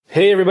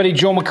Hey everybody,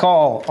 Joe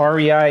McCall,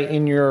 REI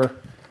in your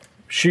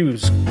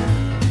shoes. Because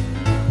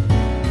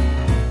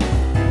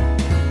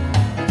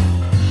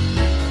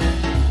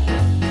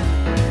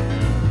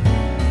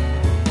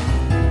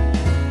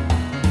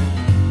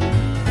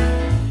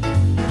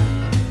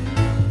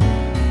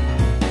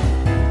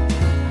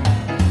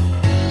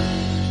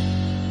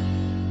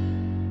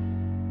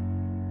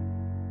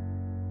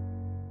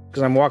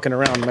I'm walking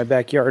around in my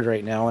backyard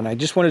right now, and I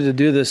just wanted to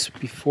do this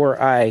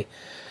before I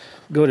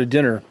go to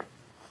dinner.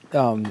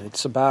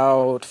 It's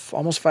about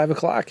almost 5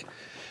 o'clock.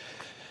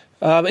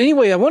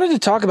 Anyway, I wanted to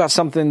talk about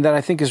something that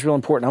I think is real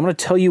important. I'm going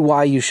to tell you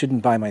why you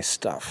shouldn't buy my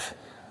stuff.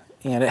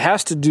 And it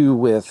has to do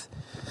with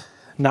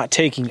not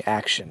taking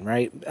action,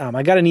 right?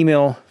 I got an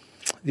email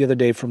the other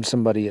day from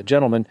somebody, a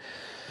gentleman.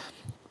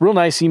 Real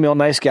nice email,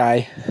 nice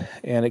guy.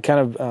 And it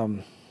kind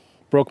of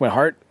broke my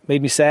heart,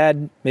 made me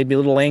sad, made me a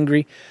little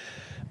angry.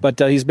 But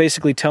he's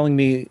basically telling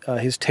me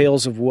his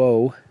tales of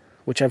woe,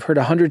 which I've heard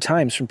 100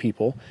 times from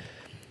people,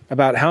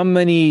 about how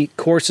many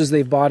courses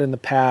they've bought in the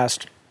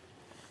past,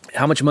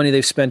 how much money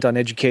they've spent on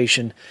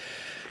education,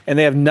 and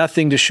they have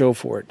nothing to show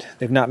for it.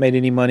 They've not made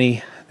any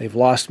money. They've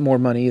lost more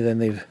money than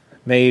they've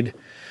made.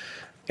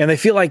 And they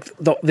feel like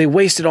they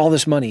wasted all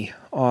this money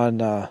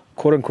on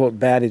quote-unquote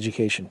bad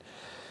education.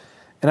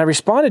 And I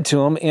responded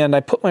to him, and I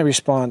put my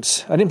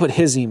response, I didn't put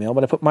his email,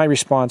 but I put my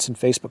response in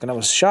Facebook, and I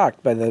was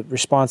shocked by the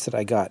response that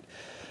I got.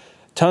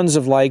 Tons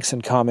of likes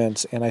and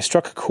comments, and I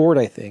struck a chord,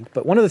 I think.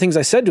 But one of the things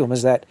I said to him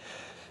is that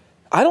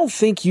I don't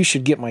think you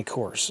should get my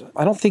course.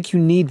 I don't think you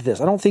need this.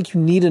 I don't think you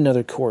need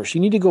another course.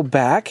 You need to go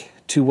back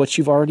to what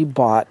you've already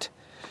bought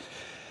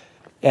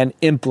and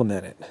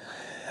implement it.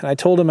 And I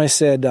told him, I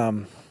said,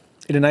 in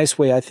a nice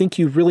way, I think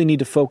you really need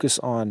to focus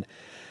on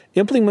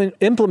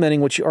implementing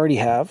what you already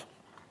have.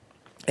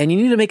 And you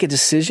need to make a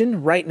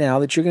decision right now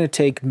that you're going to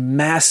take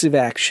massive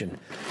action.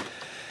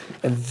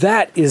 And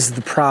that is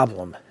the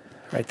problem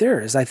right there,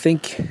 is I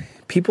think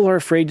people are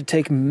afraid to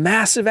take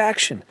massive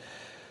action.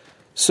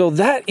 So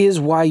that is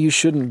why you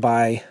shouldn't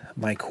buy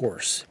my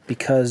course,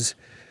 because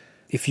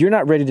if you're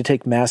not ready to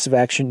take massive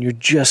action, you're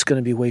just going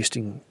to be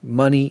wasting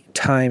money,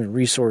 time, and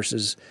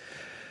resources.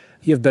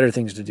 You have better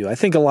things to do. I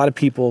think a lot of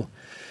people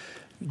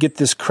get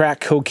this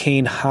crack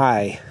cocaine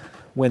high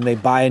when they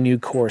buy a new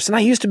course. And I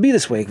used to be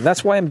this way.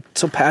 That's why I'm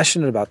so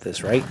passionate about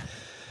this, right?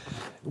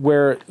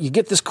 Where you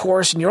get this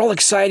course and you're all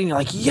excited. And you're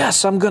like,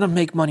 yes, I'm going to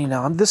make money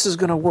now. This is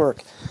going to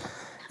work.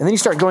 And then you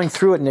start going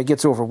through it and it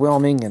gets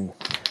overwhelming, and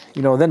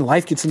then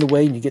life gets in the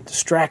way and you get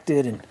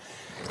distracted, and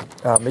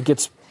it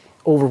gets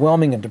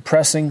overwhelming and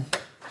depressing.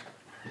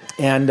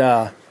 And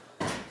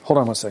hold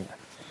on one second.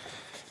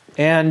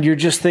 And you're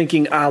just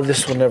thinking,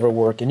 this will never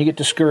work. And you get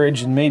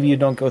discouraged, and maybe you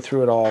don't go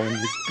through it all, and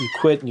you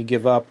quit and you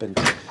give up, and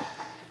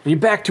you're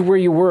back to where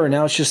you were.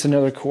 Now it's just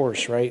another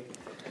course, right?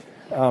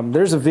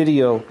 There's a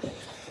video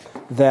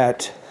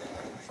that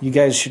you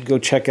guys should go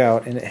check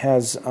out, and it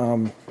has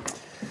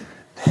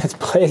it's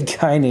by a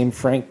guy named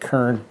Frank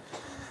Kern.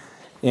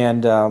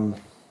 And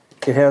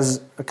it has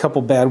a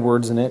couple bad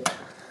words in it,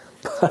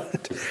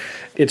 but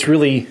it's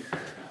really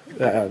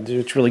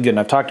good. And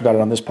I've talked about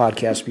it on this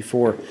podcast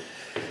before.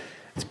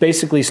 It's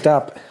basically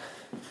stop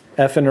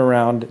effing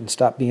around and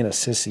stop being a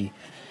sissy.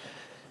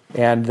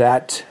 And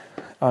that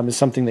is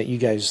something that you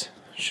guys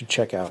should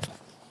check out.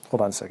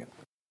 Hold on a second.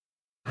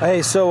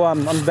 Hey, so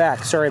I'm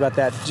back. Sorry about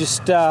that.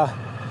 Just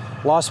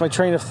lost my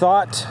train of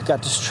thought,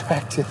 got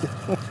distracted.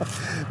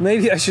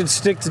 Maybe I should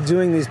stick to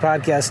doing these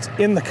podcasts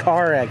in the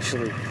car,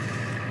 actually.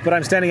 But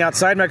I'm standing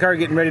outside my car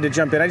getting ready to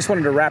jump in. I just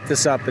wanted to wrap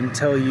this up and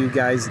tell you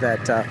guys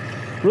that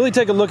really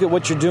take a look at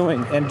what you're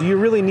doing. And do you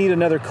really need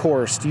another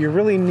course? Do you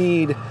really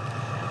need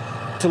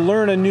to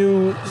learn a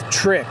new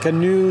trick, a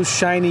new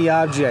shiny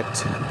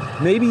object?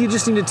 Maybe you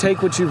just need to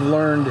take what you've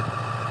learned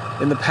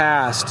in the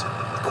past,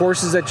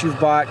 courses that you've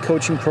bought,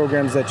 coaching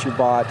programs that you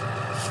bought,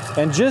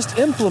 and just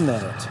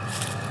implement it.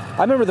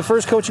 I remember the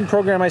first coaching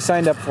program I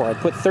signed up for. I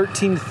put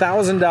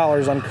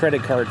 $13,000 on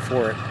credit card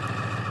for it,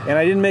 and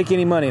I didn't make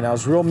any money. And I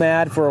was real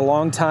mad for a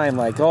long time,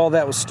 like,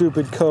 that was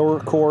stupid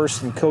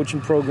course and coaching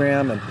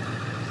program and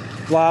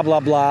blah, blah,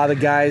 blah. The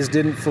guys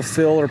didn't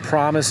fulfill or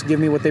give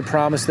me what they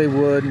promised they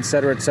would, et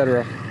cetera, et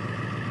cetera.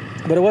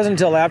 But it wasn't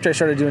until after I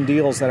started doing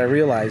deals that I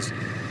realized,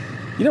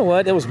 you know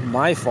what, it was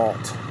my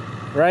fault,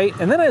 right?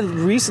 And then I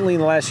recently, in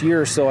the last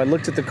year or so, I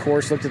looked at the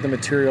course, looked at the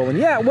material, and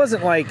it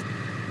wasn't like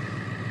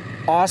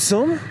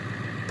awesome,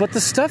 but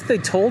the stuff they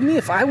told me,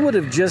 if I would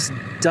have just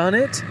done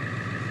it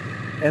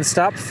and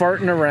stopped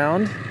farting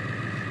around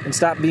and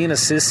stopped being a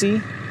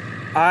sissy,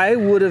 I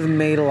would have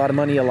made a lot of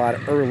money a lot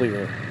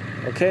earlier,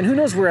 okay? And who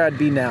knows where I'd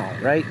be now,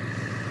 right?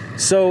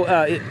 So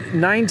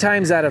 9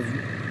 times out of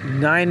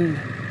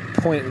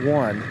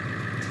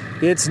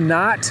 9.1, it's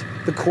not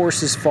the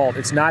course's fault.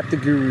 It's not the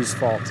guru's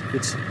fault.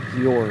 It's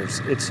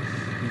yours. It's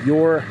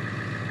your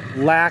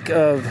lack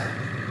of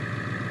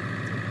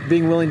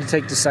being willing to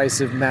take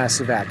decisive,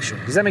 massive action.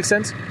 Does that make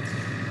sense?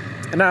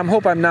 And I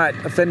hope I'm not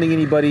offending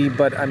anybody,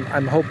 but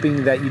I'm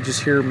hoping that you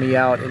just hear me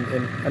out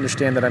and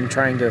understand that I'm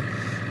trying to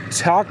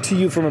talk to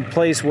you from a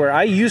place where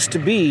I used to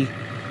be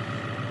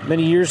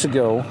many years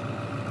ago,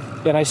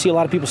 and I see a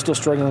lot of people still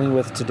struggling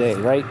with today,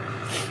 right?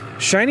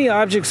 Shiny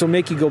objects will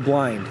make you go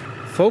blind.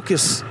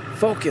 Focus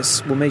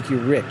will make you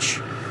rich.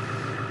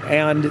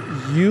 And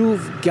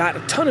you've got a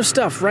ton of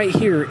stuff right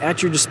here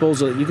at your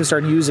disposal that you can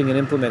start using and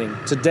implementing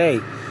today.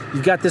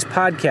 You've got this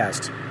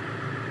podcast.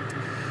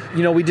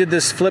 You know, we did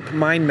this Flip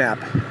Mind Map,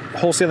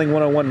 Wholesaling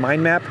 101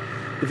 Mind Map.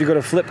 If you go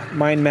to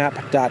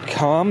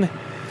flipmindmap.com,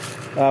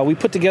 we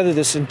put together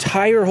this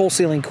entire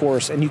wholesaling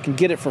course, and you can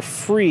get it for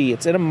free.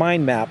 It's in a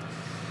mind map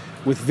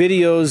with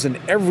videos and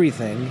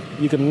everything.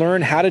 You can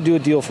learn how to do a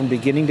deal from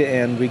beginning to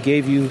end. We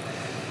gave you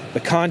the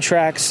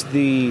contracts,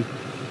 the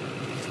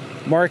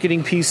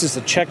marketing pieces,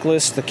 the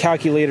checklist, the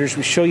calculators.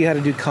 We show you how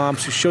to do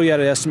comps. We show you how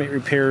to estimate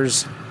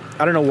repairs.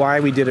 I don't know why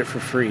we did it for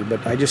free,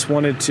 but I just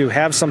wanted to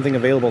have something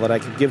available that I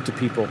could give to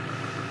people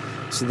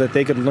so that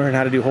they could learn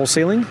how to do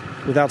wholesaling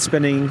without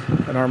spending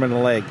an arm and a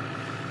leg.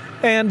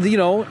 And, you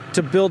know,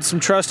 to build some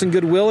trust and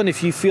goodwill. And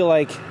if you feel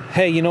like,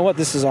 hey, you know what,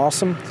 this is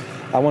awesome,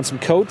 I want some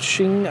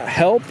coaching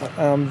help,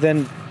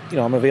 then, you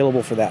know, I'm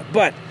available for that.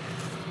 But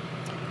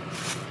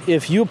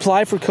if you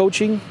apply for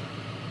coaching,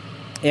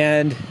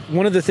 and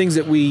one of the things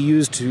that we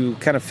use to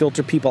kind of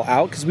filter people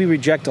out, because we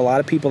reject a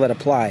lot of people that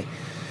apply,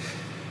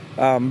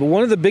 but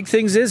one of the big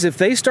things is if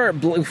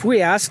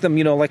we ask them,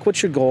 you know, like,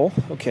 what's your goal?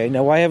 Okay,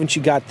 now why haven't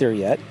you got there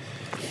yet?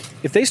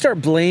 If they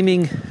start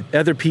blaming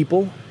other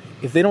people,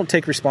 if they don't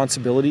take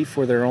responsibility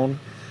for their own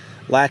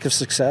lack of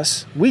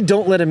success, we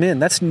don't let them in.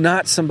 That's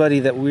not somebody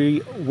that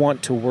we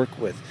want to work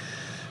with,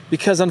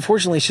 because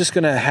unfortunately it's just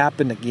going to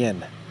happen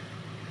again.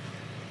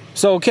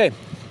 So, okay,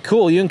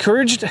 cool. You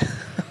encouraged?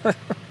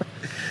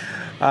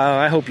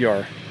 I hope you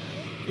are.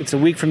 It's a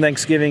week from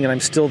Thanksgiving, and I'm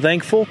still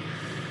thankful.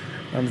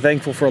 I'm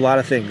thankful for a lot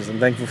of things. I'm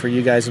thankful for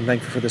you guys. I'm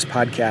thankful for this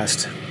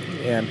podcast.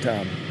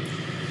 And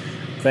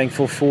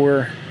thankful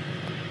for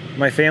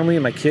my family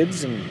and my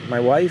kids and my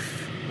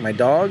wife, my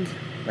dog,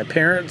 my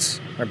parents,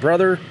 my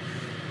brother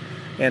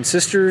and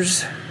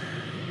sisters,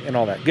 and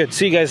all that. Good.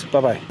 See you guys.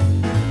 Bye-bye.